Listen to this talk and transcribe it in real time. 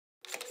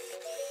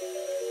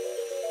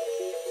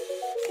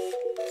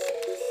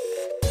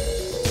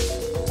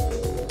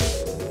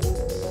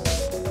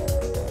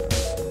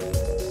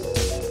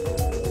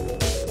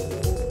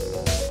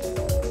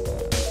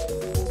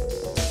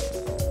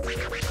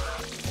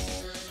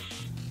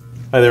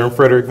Hi there, I'm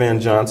Frederick Van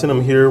Johnson.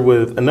 I'm here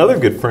with another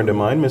good friend of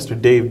mine, Mr.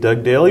 Dave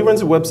Dugdale. He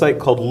runs a website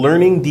called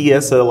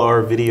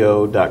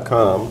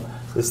learningdslrvideo.com,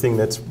 this thing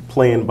that's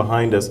playing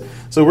behind us.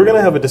 So we're going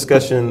to have a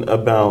discussion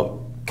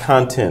about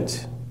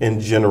content in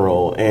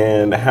general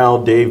and how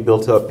Dave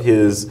built up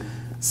his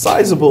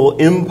sizable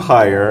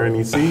empire, and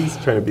you see he's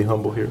trying to be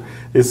humble here,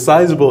 his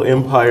sizable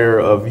empire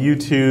of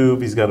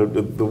YouTube. He's got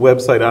the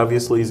website,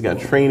 obviously, he's got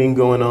training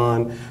going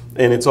on,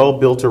 and it's all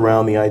built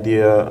around the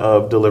idea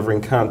of delivering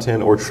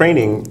content or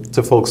training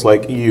to folks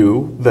like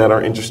you that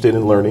are interested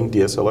in learning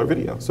DSLR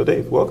video. So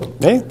Dave, welcome.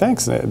 Hey,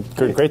 thanks.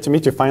 Great to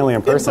meet you finally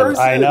in person.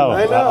 I know.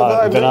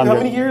 How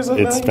many years?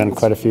 It's been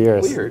quite a few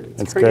years. Weird.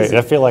 It's great.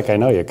 I feel like I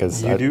know you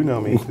because you do know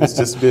me. It's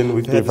just been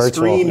we've had a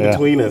screen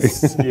between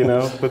us, you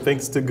know. But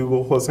thanks to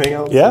Google Plus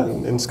Hangouts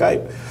and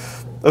Skype.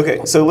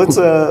 Okay, so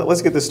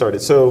let's get this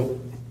started. So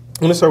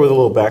I'm going to start with a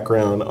little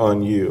background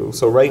on you.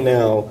 So right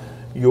now,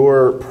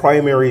 your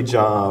primary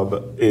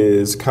job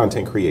is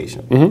content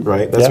creation,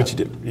 right? That's what you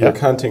do. You're a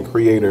content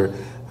creator.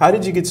 How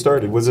did you get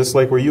started? Was this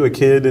like, were you a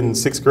kid in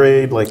 6th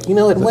grade? Like, you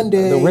know what, one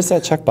day... Where's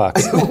that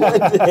checkbox?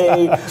 One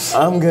day,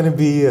 I'm going to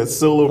be a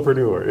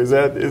solopreneur. Is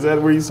that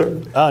where you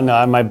started? Oh,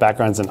 no, my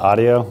background's in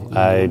audio.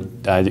 I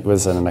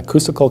was an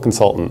acoustical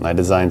consultant. I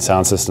designed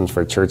sound systems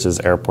for churches,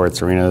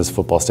 airports, arenas,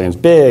 football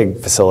stadiums, big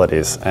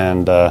facilities,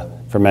 and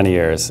for many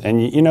years.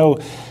 And you know,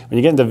 when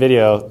you get into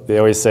video, they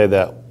always say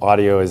that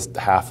audio is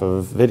half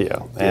of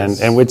video, and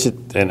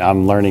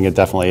I'm learning it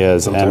definitely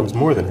is. Sometimes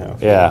more than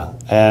half. Yeah,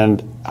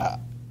 and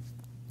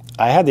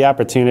I had the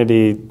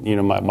opportunity. You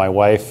know, my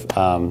wife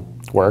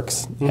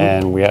works,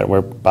 and we're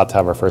about to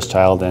have our first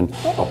child, and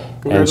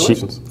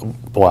congratulations. And she,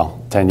 well,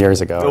 10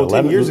 years ago,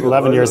 11 years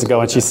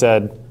ago, and she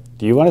said,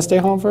 "Do you want to stay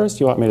home first?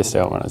 Do you want me to stay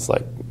home?" And it's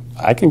like,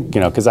 I can, you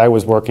know, because I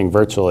was working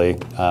virtually,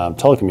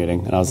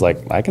 telecommuting, and I was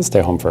like, I can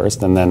stay home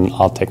first, and then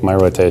I'll take my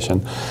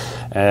rotation.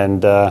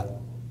 And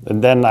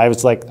then I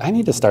was like, I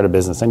need to start a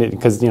business. I need,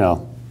 because, you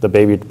know, the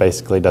baby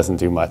basically doesn't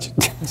do much.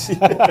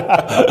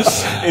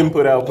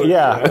 Input, output.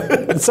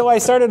 Yeah. So I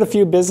started a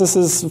few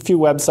businesses, a few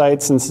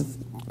websites, and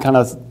kind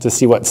of to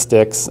see what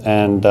sticks.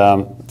 And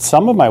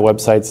some of my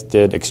websites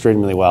did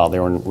extremely well. They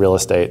were in real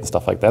estate and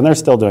stuff like that. And they're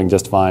still doing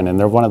just fine. And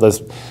they're one of those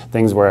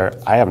things where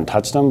I haven't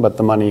touched them, but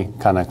the money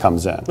kind of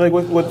comes in. Like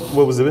what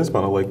was the business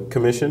model? Like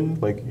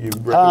commission? Like you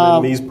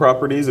recommend these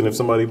properties, and if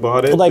somebody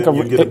bought it, like then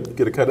you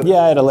get a cut of it?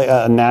 Yeah, I had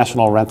a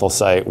national rental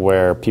site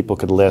where people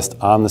could list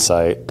on the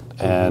site,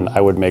 and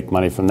I would make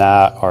money from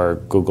that,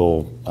 or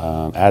Google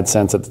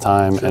AdSense at the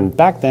time. Sure. And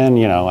back then,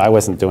 you know, I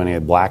wasn't doing any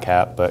black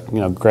hat, but, you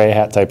know, gray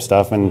hat type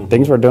stuff, and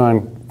things were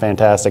doing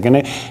fantastic. And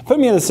it put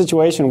me in a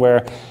situation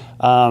where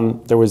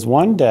there was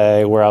one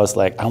day where I was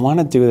like, I want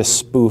to do this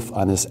spoof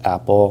on this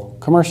Apple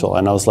commercial.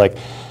 And I was like,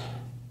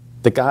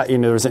 the guy, you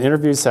know, there was an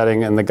interview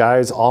setting, and the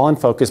guy's all in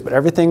focus, but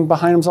everything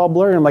behind him's all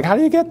blurry. And I'm like, how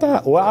do you get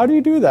that? Well, how do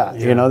you do that?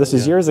 Yeah, you know, this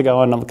is years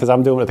ago, and because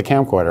I'm doing it with a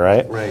camcorder,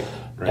 right? Right.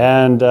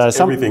 And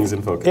everything's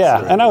in focus. Yeah,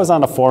 right. And I was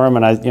on a forum,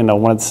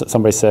 and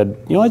somebody said,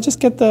 you know, I just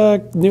get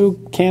the new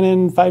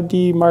Canon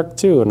 5D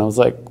Mark II, and I was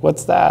like,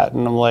 what's that?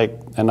 And I'm like,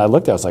 and I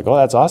looked at it, I was like, oh,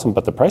 that's awesome,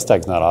 but the price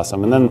tag's not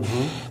awesome. And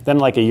then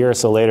like a year or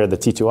so later, the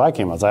T2i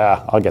came. I was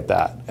like, I'll get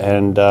that.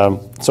 And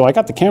so I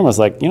got the camera. I was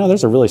like, you know,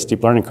 there's a really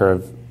steep learning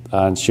curve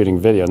on shooting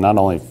video, not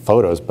only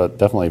photos, but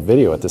definitely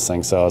video with this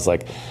thing. So I was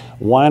like,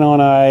 why don't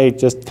I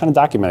just kind of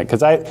document it?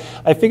 Because I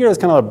figured it was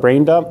kind of a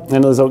brain dump,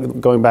 and it was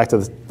going back to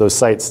those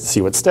sites to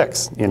see what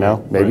sticks. You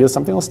know, maybe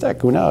something will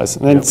stick. Who knows?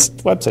 And then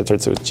websites are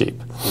so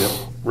cheap. Yep,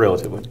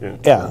 relatively. Yeah.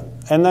 Yeah,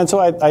 and then so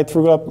I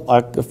threw up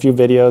like a few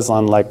videos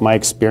on like my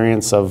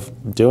experience of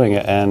doing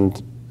it, and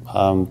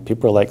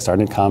people were like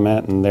starting to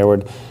comment, and I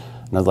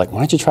was like, why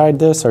don't you try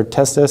this or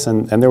test this?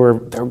 And they were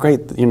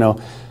great. You know,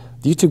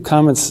 the YouTube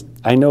comments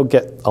I know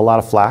get a lot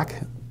of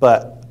flack,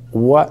 but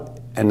what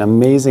an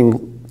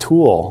amazing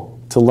tool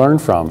to learn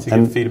from. To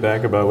get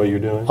feedback about what you're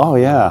doing? Oh,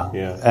 yeah.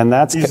 Yeah. And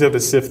that's... You just have to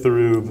sift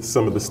through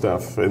some of the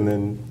stuff, and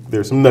then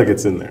there's some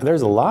nuggets in there.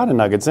 There's a lot of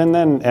nuggets. And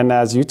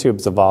as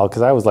YouTube's evolved,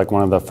 because I was like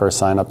one of the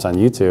first signups on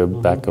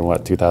YouTube back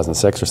in,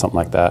 2006 or something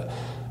like that.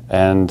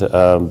 And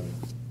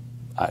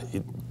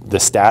the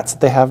stats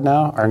that they have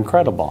now are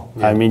incredible.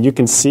 Yeah. I mean, you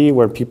can see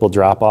where people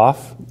drop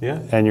off. Yeah.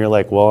 And you're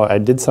like, well, I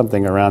did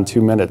something around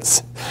 2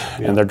 minutes,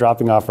 and they're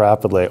dropping off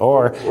rapidly.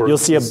 Or you'll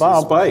see a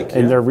bump,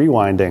 and they're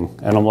rewinding.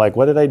 And I'm like,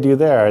 what did I do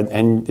there?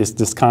 And it's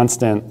this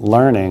constant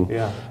learning.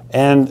 Yeah.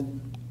 And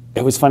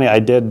it was funny, I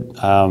did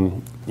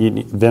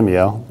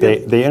Vimeo.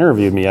 They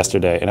interviewed me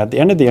yesterday. And at the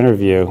end of the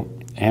interview,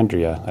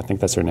 Andrea, I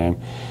think that's her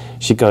name,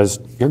 she goes,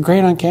 you're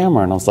great on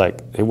camera. And I was like,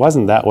 it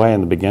wasn't that way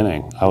in the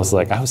beginning. I was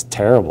like, I was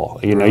terrible.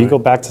 You know, you go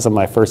back to some of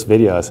my first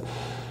videos.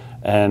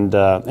 And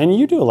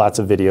you do lots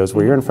of videos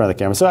where you're in front of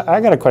the camera. So I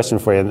got a question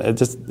for you.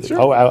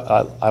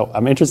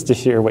 I'm interested to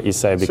hear what you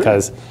say,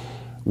 because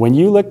when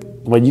you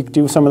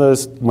do some of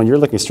those, when you're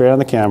looking straight on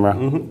the camera,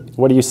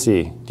 what do you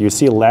see? Do you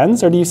see a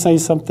lens, or do you see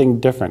something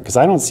different? Because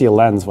I don't see a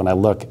lens when I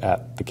look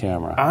at the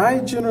camera.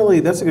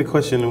 That's a good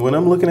question. When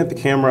I'm looking at the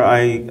camera,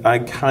 I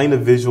kind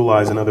of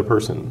visualize another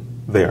person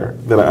there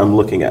that I'm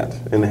looking at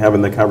and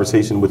having the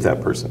conversation with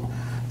that person.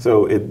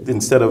 So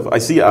instead of, I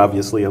see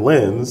obviously a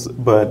lens,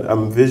 but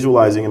I'm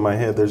visualizing in my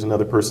head there's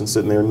another person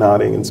sitting there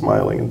nodding and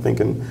smiling and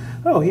thinking,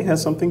 oh, he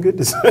has something good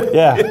to say.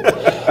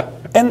 Yeah.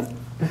 And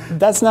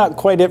that's not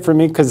quite it for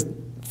me, because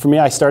for me,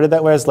 I started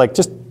that way. I was like,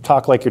 just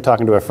talk like you're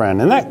talking to a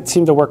friend. And that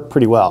seemed to work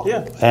pretty well.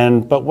 Yeah.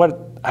 But what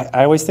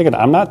I always think,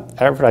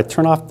 I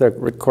turn off the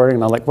recording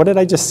and I'm like, what did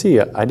I just see?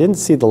 I didn't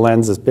see the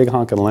lens, this big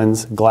honking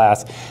lens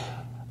glass.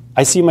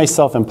 I see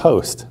myself in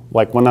post,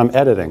 like when I'm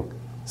editing.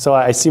 So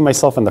I see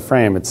myself in the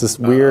frame. It's this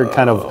weird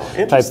kind of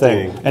type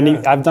thing.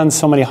 And I've done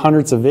so many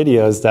hundreds of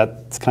videos,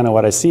 that's kind of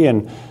what I see.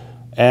 And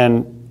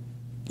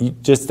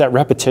just that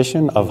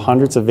repetition of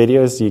hundreds of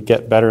videos, you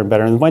get better and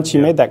better. And once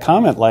you made that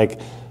comment, like,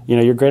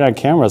 you're great on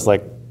camera, it's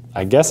like,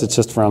 I guess it's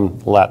just from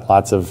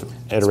lots of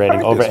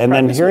iterating over it. And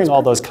then hearing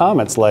all those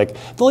comments, like,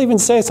 they'll even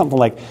say something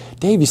like,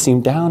 Dave, you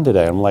seem down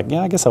today. I'm like,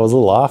 yeah, I guess I was a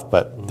little off,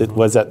 but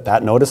was it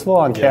that noticeable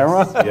on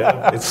camera?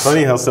 Yeah, it's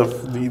funny how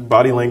the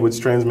body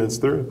language transmits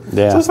through.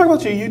 Yeah. So let's talk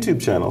about your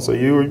YouTube channel. So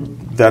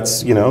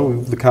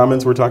the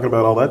comments we're talking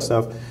about, all that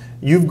stuff.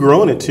 You've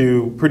grown it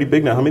to pretty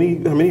big now. How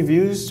many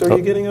views are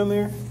you getting on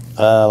there?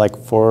 Like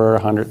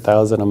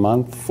 400,000 a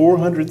month.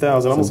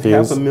 400,000, almost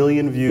views.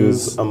 500,000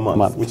 views a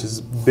month, which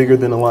is bigger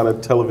than a lot of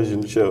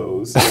television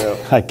shows.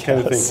 I guess. Kind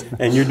of thing.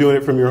 And you're doing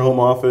it from your home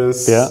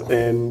office,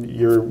 and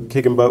you're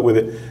kicking butt with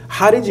it.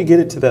 How did you get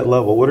it to that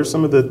level? What are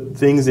some of the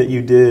things that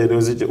you did?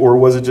 Was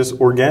it just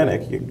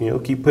organic?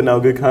 You keep putting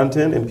out good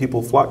content and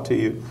people flock to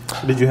you.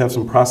 Or did you have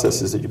some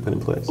processes that you put in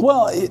place?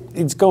 Well,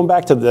 it's going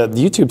back to the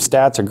YouTube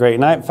stats are great.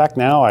 And in fact,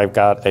 now I've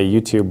got a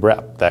YouTube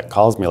rep that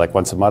calls me like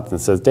once a month and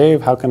says,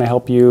 Dave, how can I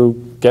help you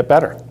get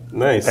better?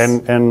 Nice.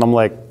 And I'm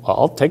like, well,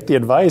 I'll take the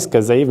advice,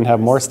 because they even have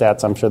more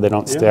stats I'm sure they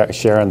don't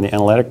share on the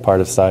analytic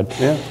part of the side.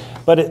 Yeah.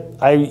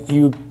 But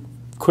you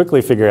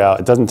quickly figure out,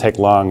 it doesn't take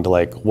long to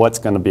like what's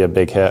going to be a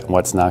big hit and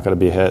what's not going to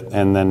be a hit,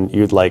 and then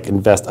you'd like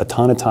invest a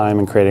ton of time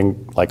in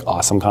creating like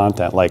awesome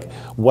content. Like,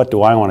 what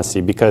do I want to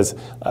see? Because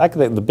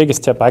the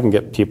biggest tip I can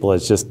get people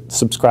is just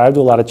subscribe to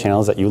a lot of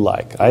channels that you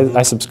like.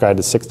 I subscribe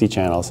to 60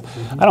 channels.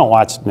 I don't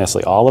watch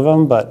necessarily all of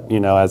them, but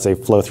as they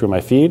flow through my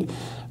feed.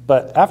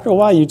 But after a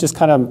while, you just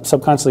kind of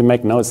subconsciously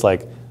make notes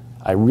like,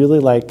 I really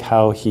like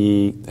how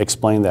he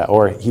explained that,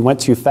 or he went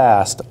too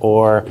fast,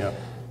 or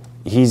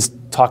he's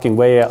talking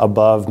way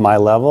above my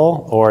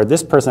level, or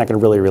this person I can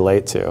really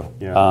relate to.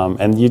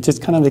 And you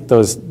just kind of make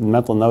those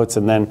mental notes,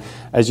 and then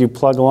as you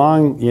plug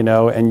along,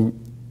 and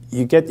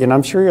you get, and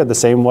I'm sure you're the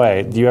same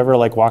way. Do you ever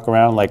like walk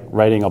around like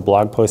writing a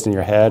blog post in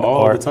your head?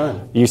 All the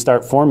time. You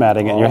start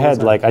formatting it in your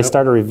head. Like I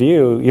start a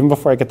review, even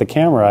before I get the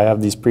camera, I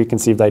have these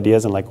preconceived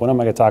ideas and like, what am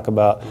I going to talk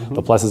about?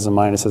 The pluses and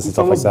minuses and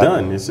stuff like that. It's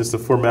almost done. It's just a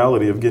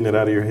formality of getting it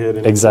out of your head.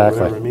 And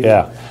exactly.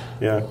 Yeah.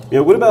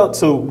 What about,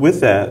 so with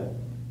that,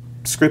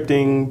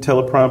 scripting,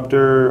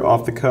 teleprompter,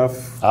 off the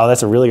cuff? Oh,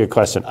 that's a really good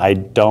question. I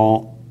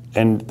don't,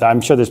 and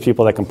I'm sure there's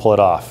people that can pull it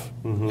off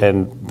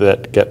and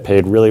that get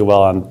paid really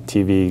well on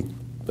TV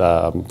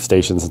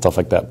stations and stuff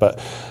like that.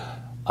 But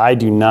I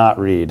do not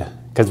read,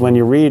 because when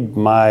you read,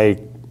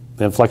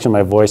 the inflection of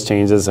my voice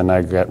changes and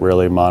I get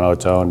really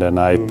monotoned, and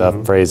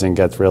the phrasing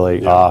gets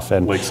really off.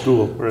 And like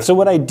school. Right. So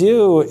what I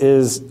do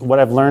is, what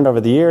I've learned over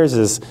the years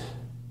is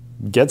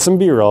get some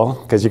B-roll,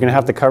 because you're going to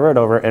have to cover it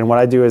over. And what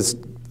I do is,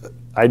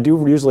 I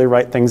do usually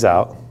write things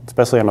out,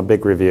 especially on a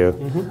big review,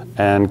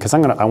 and because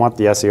I want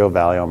the SEO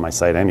value on my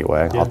site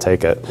anyway. I'll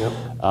take it.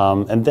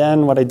 And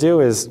then what I do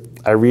is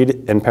I read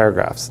it in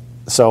paragraphs.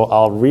 So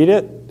I'll read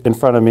it in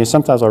front of me.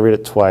 Sometimes I'll read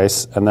it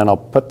twice, and then I'll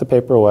put the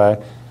paper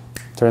away,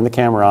 turn the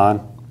camera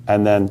on,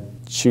 and then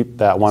shoot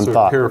that one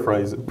thought.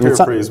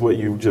 Paraphrase what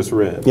you just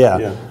read. Yeah.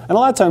 And a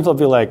lot of times I'll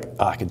be like,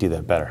 oh, I could do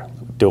that better.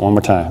 Do it one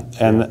more time.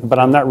 But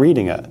I'm not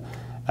reading it.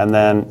 And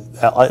then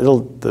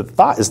the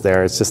thought is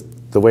there. It's just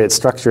the way it's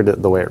structured,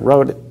 the way it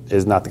wrote it,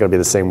 is not going to be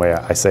the same way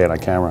I say it on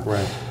camera.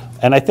 Right.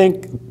 And I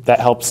think that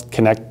helps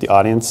connect the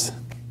audience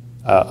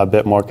a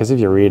bit more, because if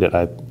you read it,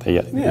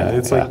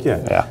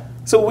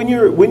 So when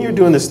you're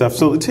doing this stuff,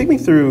 so take me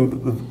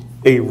through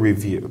a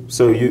review.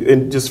 So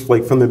and just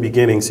like from the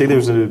beginning, say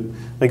there's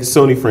like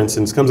Sony, for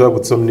instance, comes out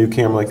with some new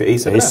camera like the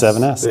A7S.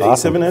 A7S, the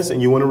awesome. A7S,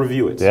 and you want to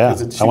review it. Yeah,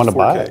 I want to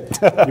buy it.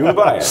 You want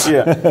to buy it,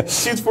 yeah.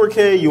 Shoots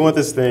 4K, you want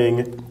this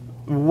thing.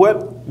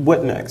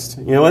 What next?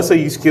 Let's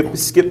say you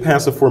skip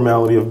past the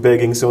formality of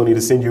begging Sony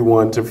to send you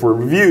one for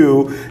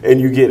review,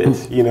 and you get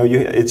it.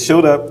 It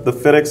showed up, the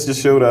FedEx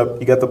just showed up,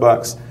 you got the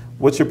box.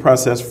 What's your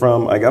process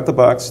from I got the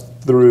box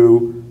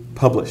through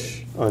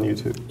publish on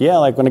YouTube? Yeah,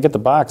 like when I get the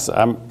box,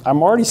 I'm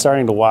already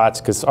starting to watch,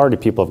 because already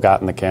people have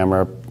gotten the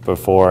camera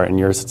before, and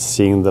you're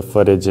seeing the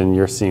footage, and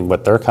you're seeing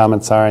what their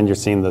comments are, and you're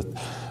seeing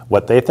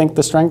what they think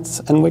the strengths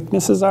and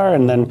weaknesses are.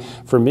 And then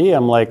for me,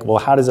 I'm like, well,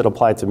 how does it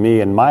apply to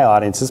me? And my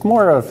audience is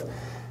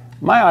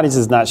my audience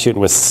is not shooting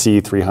with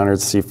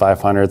C300s,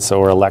 C500s,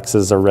 or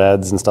Alexas or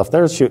Reds and stuff.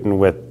 They're shooting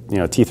with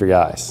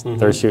T3Is.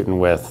 They're shooting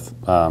with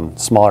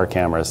smaller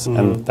cameras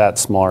and that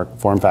smaller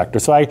form factor.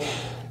 So I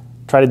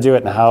try to do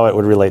it and how it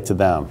would relate to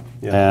them.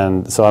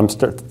 And so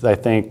I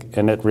think,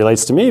 and it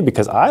relates to me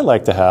because I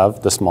like to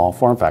have the small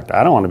form factor.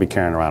 I don't want to be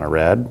carrying around a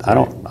Red. I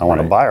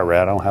want to buy a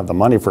Red. I don't have the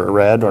money for a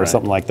Red or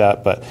something like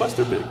that. But plus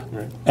they're big,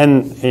 right?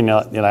 And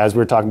as we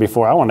were talking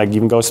before, I want to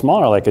even go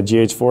smaller, like a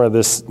GH4 of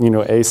this,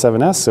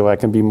 A7S, so I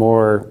can be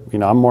more.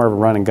 I'm more of a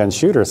run and gun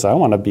shooter, so I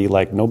want to be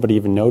like nobody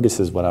even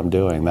notices what I'm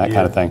doing, that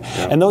kind of thing.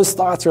 And those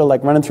thoughts are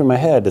like running through my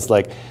head. It's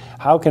like,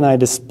 how can I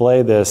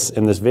display this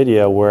in this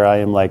video where I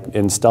am like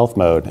in stealth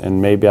mode,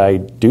 and maybe I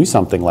do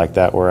something like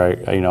that where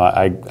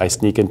I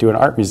sneak into an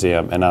art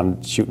museum and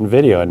I'm shooting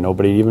video and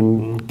nobody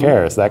even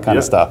cares, that kind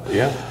of stuff.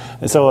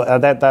 And so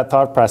that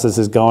thought process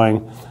is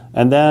going,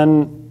 and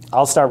then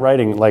I'll start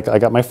writing. Like I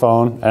got my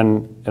phone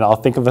and I'll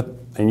think of it,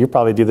 and you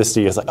probably do this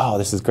to you. It's like, oh,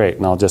 this is great,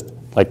 and I'll just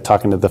like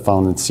talking to the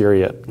phone and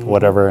Siri it,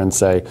 whatever, and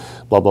say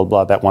blah blah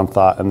blah, that one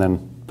thought, and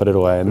then put it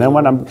away. And then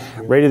when I'm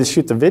ready to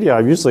shoot the video,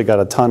 I've usually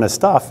got a ton of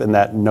stuff in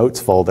that notes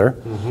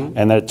folder, and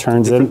then it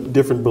turns in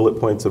different bullet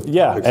points of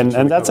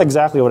and that's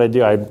exactly what I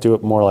do. I do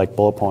it more like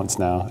bullet points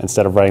now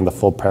instead of writing the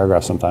full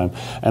paragraph sometime.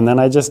 And then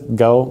I just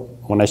go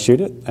when I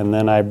shoot it, and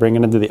then I bring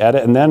it into the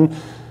edit, and then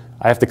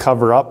I have to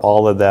cover up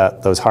all of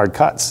those hard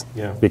cuts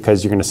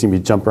because you're going to see me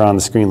jump around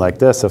the screen like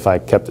this if I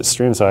kept it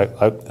streamed. So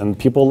and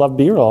people love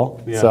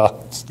B-roll,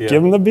 so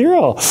give them the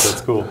B-roll.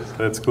 That's cool.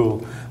 That's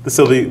cool.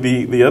 So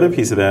the other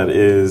piece of that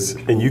is,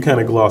 and you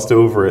kind of glossed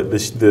over it,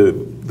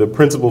 the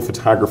principal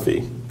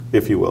photography,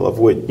 if you will, of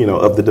what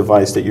of the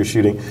device that you're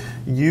shooting.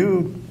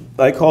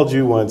 I called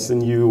you once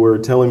and you were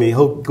telling me,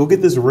 "Oh, go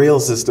get this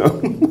rail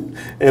system,"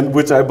 and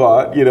which I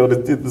bought.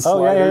 The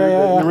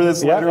slider. Remember that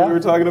slider we were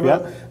talking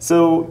about? Yeah.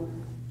 So.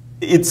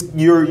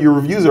 Your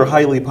reviews are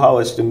highly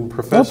polished and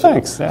professional. Oh,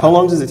 thanks. Yeah. How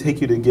long does it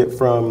take you to get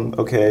from,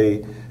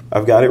 okay,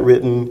 I've got it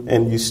written,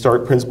 and you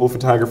start principal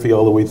photography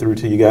all the way through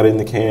to you got it in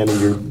the can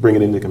and you're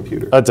bringing it into the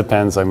computer? It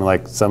depends. I mean,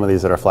 like some of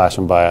these that are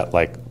flashing by at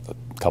like a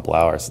couple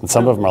hours, and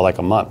some of them are like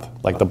a month.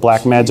 Like the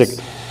Blackmagic,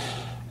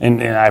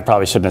 and I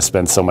probably shouldn't have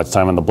spent so much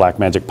time on the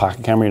Blackmagic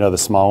pocket camera, the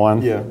small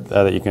one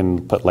that you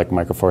can put like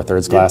micro four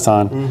thirds glass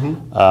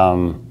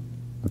on.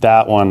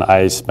 That one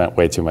I spent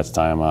way too much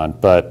time on,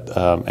 but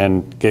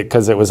and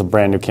because it was a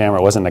brand new camera,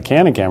 it wasn't a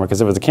Canon camera. Because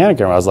if it was a Canon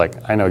camera, I was like,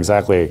 I know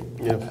exactly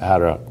how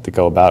to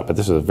go about it. But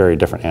this was a very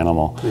different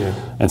animal,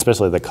 and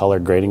especially the color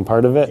grading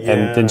part of it,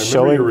 and then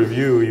showing your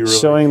review, you were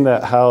showing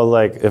that how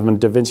like if in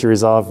DaVinci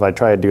Resolve, if I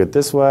try to do it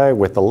this way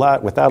with a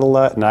LUT, without a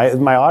LUT,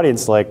 and my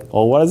audience like,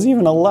 well, what is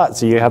even a LUT?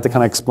 So you have to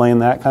kind of explain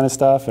that kind of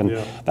stuff, and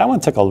that one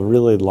took a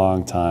really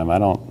long time. I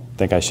don't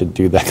think I should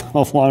do that kind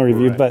of long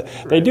review, but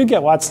they do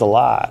get watched a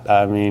lot.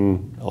 I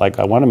mean, like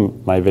one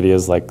of my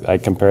videos, like I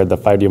compared the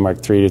 5D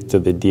Mark III to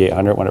the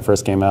D800 when it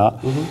first came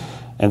out,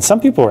 and some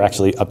people were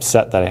actually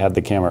upset that I had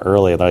the camera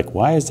early. They're like,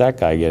 why is that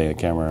guy getting a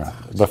camera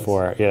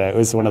before? It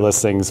was one of those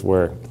things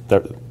where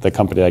the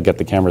company I get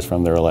the cameras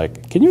from, they were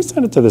like, can you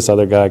send it to this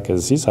other guy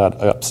because he's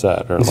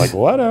upset, or like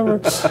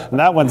whatever. And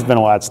that one's been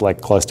watched like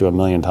close to 1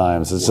 million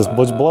times. It's just,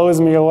 which blows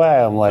me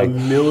away. I'm like,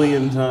 1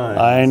 million times.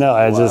 I know.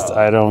 I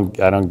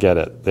don't get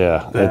it.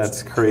 Yeah,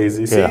 that's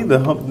crazy. See,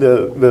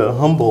 the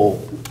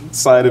humble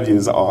side of you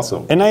is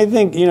awesome. And I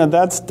think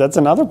that's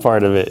another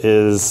part of it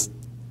is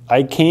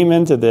I came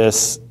into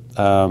this.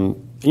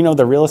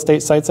 The real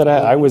estate sites that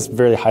I was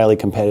very highly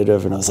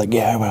competitive, and I was like,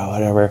 yeah, well,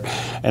 whatever.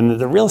 And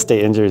the real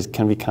estate industry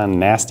can be kind of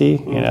nasty,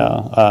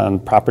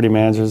 property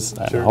managers.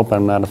 I hope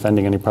I'm not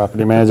offending any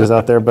property managers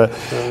out there, but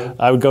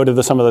I would go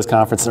to some of those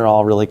conferences. They're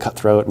all really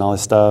cutthroat and all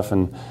this stuff,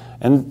 and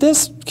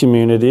this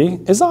community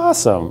is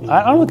awesome.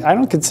 I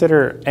don't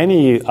consider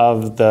any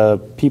of the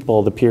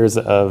people, the peers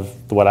of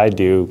what I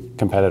do,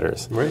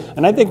 competitors. Right.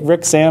 And I think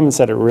Rick Salmon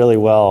said it really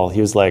well.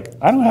 He was like,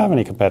 I don't have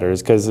any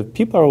competitors because if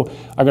people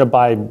are going to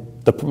buy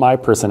my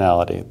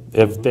personality.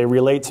 If they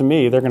relate to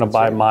me, they're going to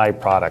buy my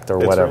product or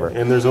whatever. Right.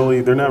 And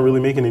they're not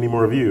really making any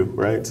more of you,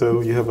 right?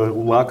 So you have a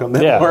lock on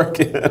that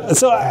market.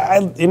 So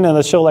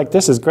the show like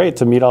this is great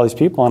to meet all these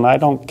people, and I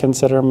don't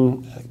consider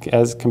them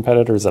as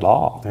competitors at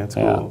all. That's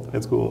cool.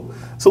 That's cool.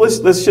 So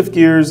let's shift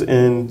gears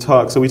and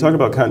talk. So we talked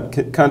about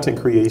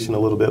content creation a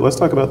little bit. Let's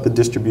talk about the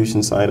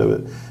distribution side of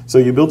it. So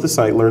you built the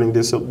site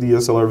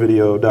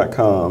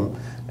learningdslrvideo.com,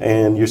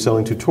 and you're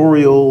selling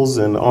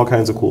tutorials and all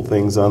kinds of cool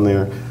things on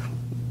there.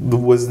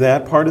 Was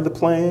that part of the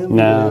plan?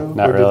 No,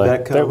 not really.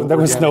 There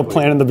was no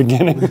plan in the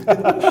beginning.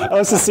 I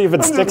was to see if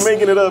it sticks. Just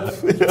making it up.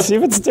 See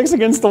if it sticks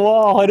against the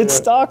wall, and it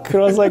stuck.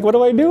 And I was like, what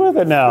do I do with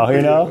it now?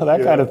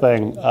 That kind of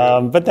thing.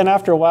 But then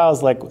after a while, I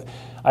was like,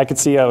 I could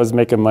see I was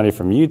making money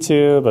from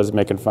YouTube. I was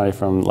making money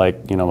from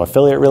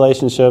affiliate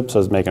relationships. I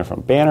was making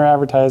from banner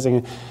advertising.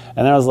 And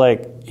then I was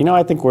like,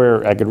 I think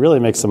where I could really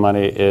make some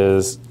money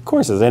is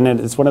courses. And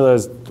it's one of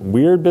those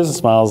weird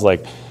business models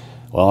like,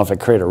 well, if I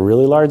create a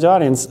really large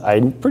audience,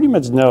 I pretty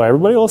much know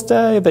everybody will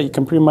say that you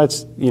can pretty much,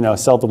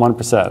 sell to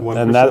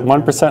 1%. And that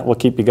 1% will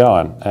keep you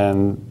going.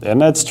 And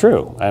that's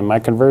true. And my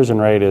conversion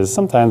rate is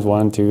sometimes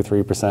 1%,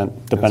 2%,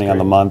 3%, depending on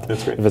the month.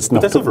 That's great.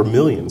 But that's over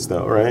millions,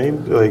 though, right?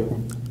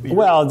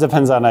 Well, it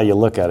depends on how you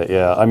look at it,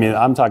 yeah. I mean,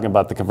 I'm talking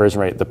about the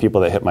conversion rate, the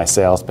people that hit my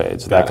sales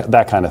page,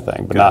 that kind of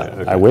thing.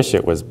 But I wish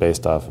it was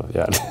based off of,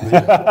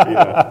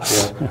 yeah.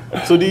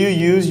 So do you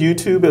use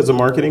YouTube as a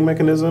marketing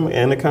mechanism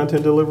and a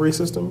content delivery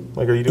system?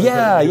 Like, are you doing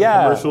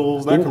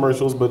commercials, not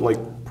commercials, but like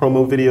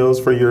promo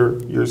videos for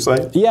your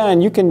site? Yeah,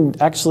 and you can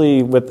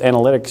actually, with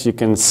analytics, you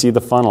can see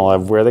the funnel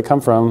of where they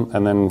come from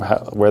and then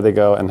where they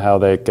go and how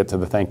they get to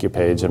the thank you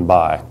page and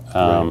buy.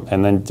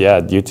 And then,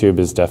 YouTube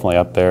is definitely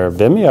up there.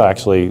 Vimeo,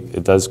 actually,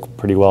 it does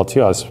pretty well,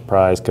 too. I was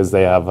surprised because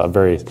they have a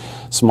very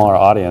smaller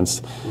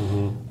audience.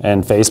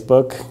 And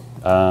Facebook,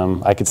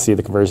 I could see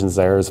the conversions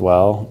there as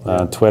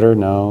well. Twitter,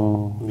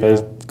 no.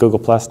 Google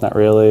Plus, not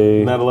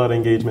really. Not a lot of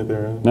engagement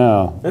there.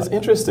 No. That's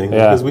interesting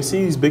because we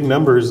see these big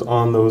numbers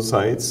on those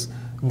sites,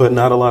 but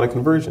not a lot of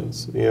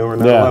conversions, or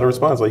not a lot of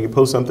response. Like you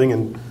post something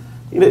and,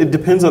 it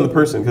depends on the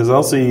person because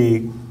I'll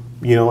see,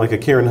 like a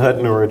Karen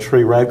Hutton or a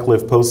Trey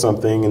Radcliffe post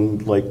something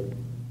and like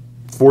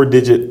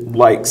 4-digit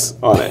likes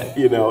on it,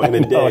 in a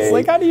day. It's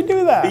like, how do you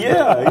do that?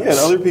 And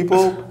other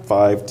people,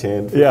 5,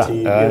 10,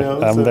 15,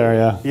 I'm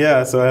there,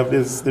 Yeah, so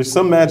there's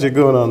some magic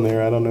going on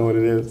there. I don't know what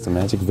it is. It's a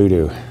magic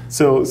voodoo.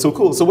 So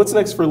cool. So what's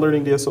next for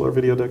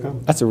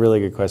learningdslrvideo.com? That's a really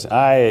good question.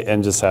 I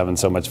am just having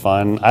so much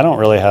fun. I don't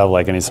really have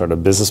like any sort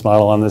of business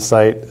model on this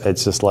site.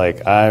 It's just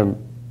like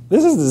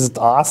this is just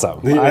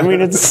awesome. I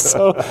mean, it's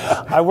so,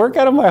 I work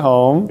out of my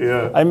home.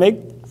 I make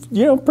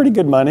pretty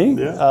good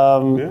money.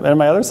 And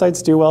my other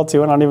sites do well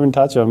too, and I don't even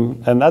touch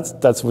them. And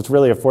that's what's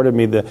really afforded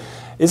me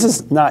this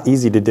is not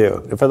easy to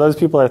do. For those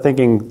people that are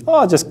thinking,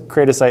 I'll just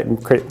create a site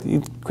and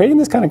creating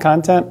this kind of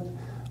content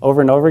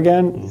over and over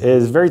again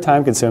is very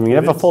time consuming. You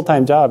have a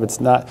full-time job, it's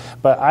not,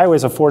 but I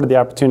was afforded the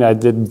opportunity. I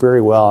did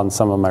very well on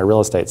some of my real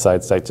estate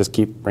sites that just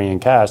keep bringing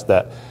cash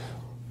that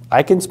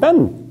I can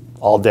spend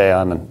all day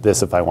on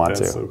this if I want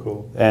to. That's so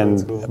cool.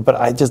 But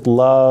I just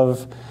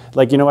love,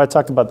 like, I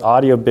talked about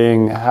audio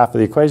being half of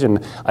the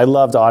equation. I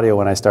loved audio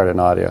when I started in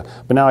audio,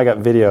 but now I got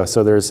video,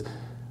 so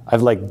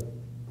I've like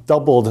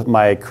doubled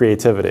my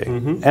creativity.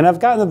 And I've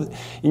gotten,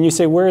 and you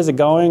say, where is it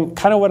going?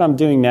 Kind of what I'm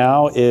doing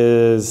now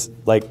is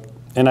like,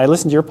 and I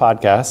listen to your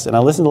podcast, and I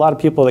listen to a lot of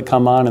people that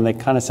come on and they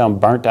kind of sound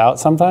burnt out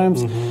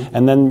sometimes,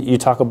 and then you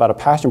talk about a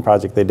passion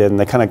project they did and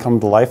they kind of come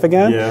to life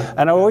again.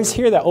 And I always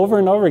hear that over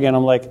and over again.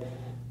 I'm like,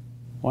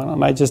 why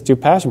don't I just do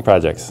passion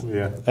projects?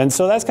 And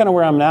so that's kind of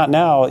where I'm at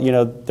now.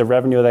 The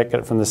revenue that I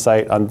get from the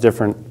site on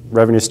different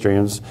revenue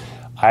streams,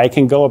 I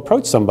can go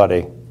approach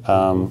somebody,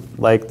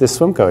 like this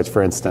swim coach,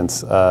 for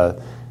instance.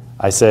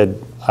 I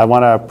said, I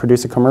want to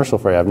produce a commercial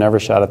for you. I've never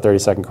shot a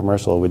 30-second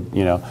commercial.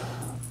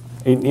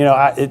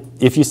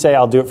 If you say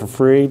I'll do it for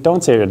free,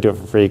 don't say I'll do it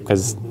for free,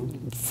 because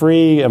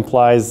free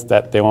implies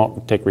that they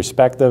won't take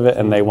respect of it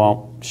and they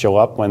won't show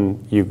up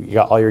when you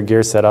got all your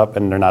gear set up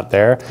and they're not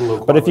there.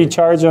 But if you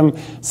charge them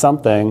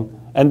something,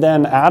 and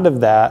then out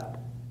of that,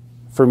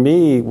 for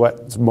me,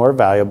 what's more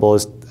valuable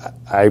is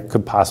I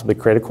could possibly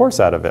create a course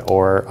out of it,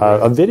 or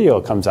a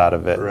video comes out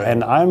of it.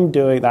 And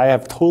I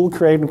have total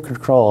creative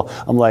control.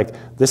 I'm like,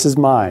 this is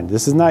mine.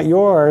 This is not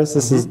yours.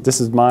 This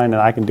is mine,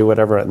 and I can do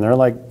whatever. And they're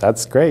like,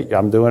 that's great.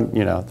 I'm doing,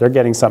 they're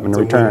getting something in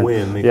return.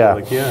 Win-win.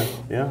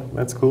 Yeah,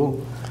 that's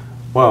cool.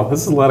 Wow,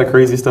 this is a lot of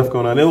crazy stuff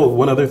going on.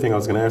 One other thing I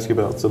was going to ask you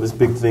about. So this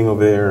big thing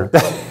over there,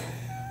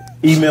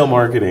 email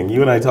marketing.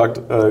 You and I talked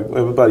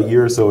about a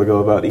year or so ago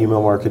about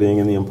email marketing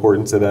and the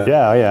importance of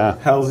that.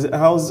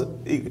 How's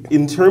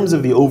in terms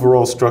of the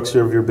overall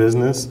structure of your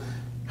business,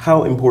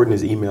 how important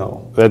is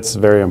email? That's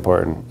very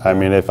important. I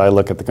mean, if I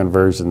look at the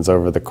conversions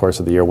over the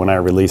course of the year, when I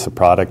release a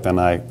product,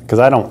 because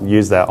I don't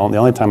use that. The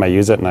only time I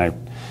use it,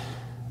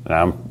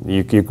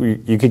 you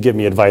could give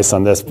me advice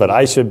on this, but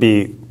I should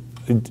be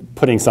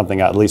putting something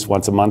out at least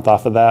once a month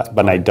off of that,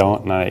 but I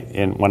don't.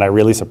 And when I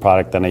release a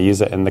product, then I use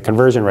it, and the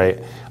conversion rate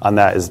on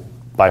that is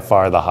by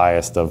far the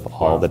highest of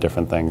all the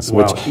different things.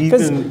 Wow. Which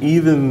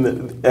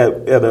even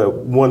at a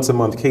once a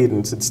month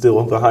cadence, it's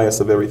still the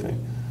highest of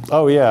everything.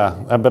 Oh yeah,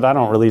 but I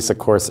don't release a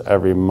course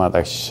every month.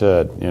 I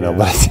should,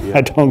 but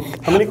I don't.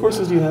 How many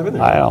courses do you have in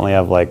there? I only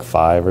have like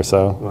 5 or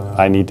so. Wow.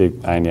 I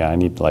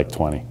need like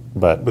 20.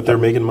 But they're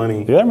making money.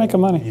 Yeah, they're making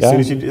money. As soon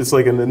as it's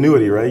like an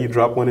annuity, right? You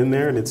drop one in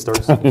there and it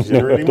starts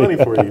generating money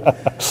for you.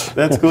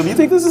 That's cool. Do you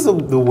think this is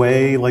the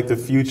way, like the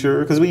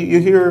future? Because you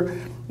hear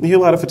a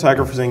lot of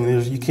photographers saying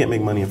you can't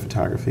make money in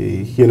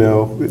photography,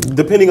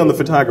 depending on the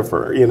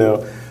photographer,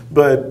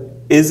 But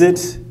is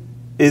it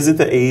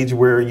the age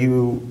where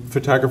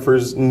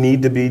photographers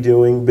need to be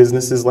doing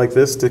businesses like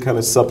this to kind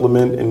of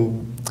supplement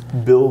and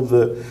build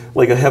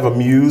have a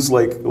muse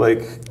like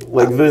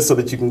this so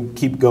that you can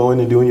keep going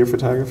and doing your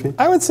photography?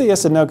 I would say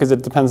yes and no, because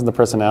it depends on the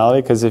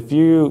personality. Because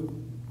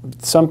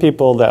some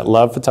people that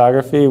love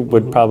photography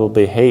would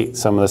probably hate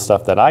some of the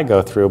stuff that I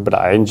go through, but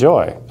I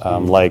enjoy.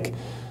 Like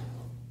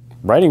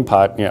writing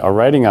or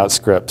writing out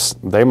scripts,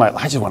 they might,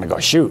 I just want to go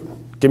shoot.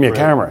 Give me a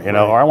camera,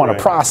 or I want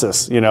to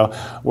process,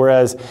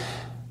 Whereas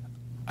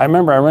I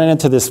remember I ran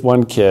into this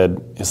one kid,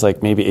 he's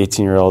like maybe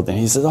 18-year-old, and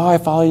he said, I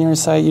follow your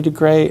site, you did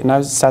great. And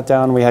I sat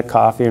down, we had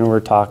coffee, and we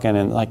were talking,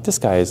 and like this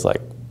guy is like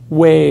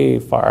way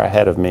far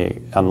ahead of me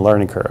on the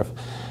learning curve.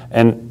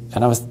 And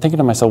I was thinking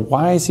to myself,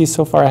 why is he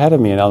so far ahead of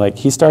me? And I'm like,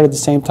 he started at the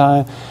same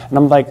time. And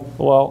I'm like,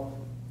 well,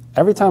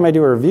 every time I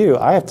do a review,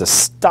 I have to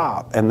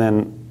stop, and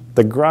then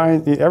the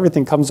grind,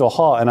 everything comes to a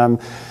halt, and I'm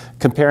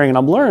comparing and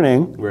I'm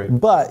learning. Right.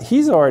 But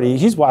he's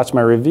watched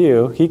my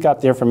review. He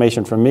got the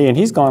information from me, and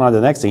he's gone on to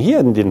the next thing. He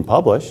didn't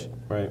publish.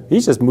 Right.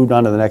 He's just moved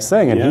on to the next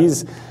thing,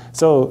 and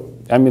so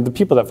I mean, the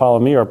people that follow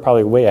me are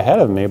probably way ahead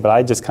of me, but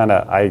I just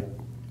I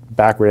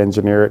backward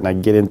engineer it, and I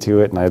get into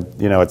it, and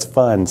it's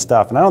fun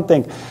stuff. And I don't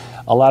think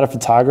a lot of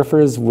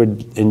photographers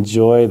would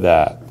enjoy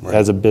that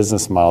as a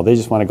business model. They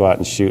just want to go out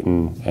and shoot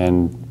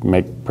and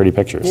make pretty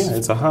pictures. Yeah,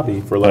 it's a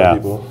hobby for a lot of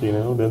people.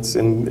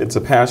 It's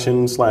a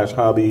passion /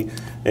 hobby,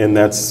 and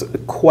that's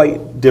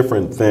quite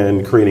different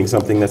than creating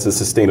something that's a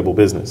sustainable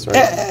business, right?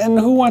 And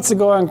who wants to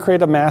go out and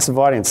create a massive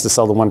audience to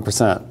sell the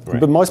 1%? Right.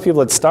 But most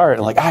people that start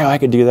are like, I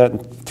could do that in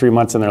 3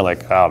 months, and they're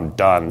like, oh, I'm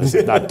done. This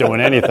is not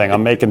doing anything.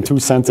 I'm making 2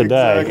 cents a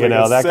day, exactly.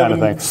 That kind of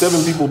thing.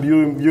 7 people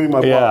viewing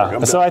my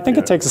blog. So I think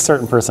it takes a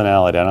certain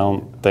personality. I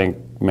don't think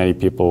many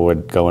people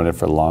would go in it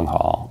for the long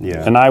haul.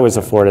 Yeah. And I was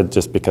afforded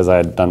just because I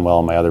had done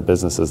well in my other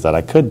businesses that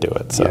I could do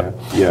it. So.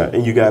 Yeah,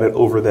 and you got it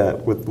over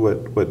that with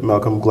what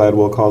Malcolm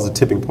Gladwell calls a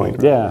tipping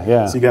point. Right?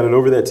 Yeah. So you got it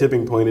over that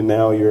tipping point, and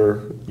now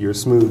you're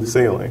smooth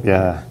sailing.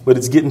 Yeah. But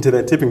it's getting to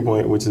that tipping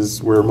point, which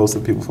is where most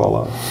of the people fall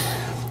off.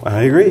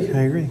 I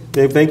agree.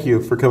 Dave, thank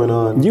you for coming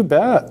on. You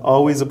bet.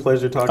 Always a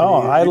pleasure talking to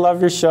you. I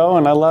love your show,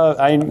 and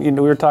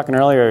we were talking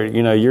earlier,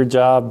 your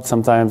job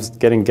sometimes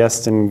getting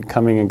guests and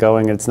coming and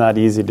going, it's not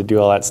easy to do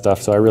all that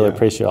stuff, so I really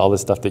appreciate all the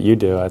stuff that you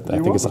do. I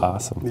think it's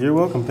awesome. You're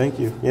welcome. Thank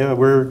you. Yeah,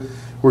 we're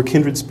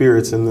kindred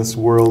spirits in this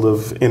world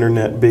of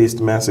internet-based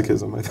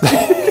masochism, I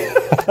think.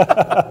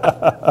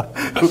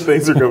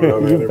 Thanks for coming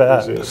on, man. You bet.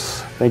 I appreciate it.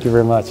 Thank you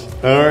very much.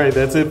 All right,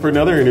 that's it for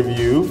another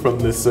interview from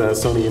this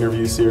Sony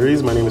interview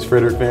series. My name is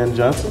Frederick Van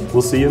Johnson.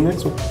 We'll see you in the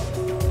next one.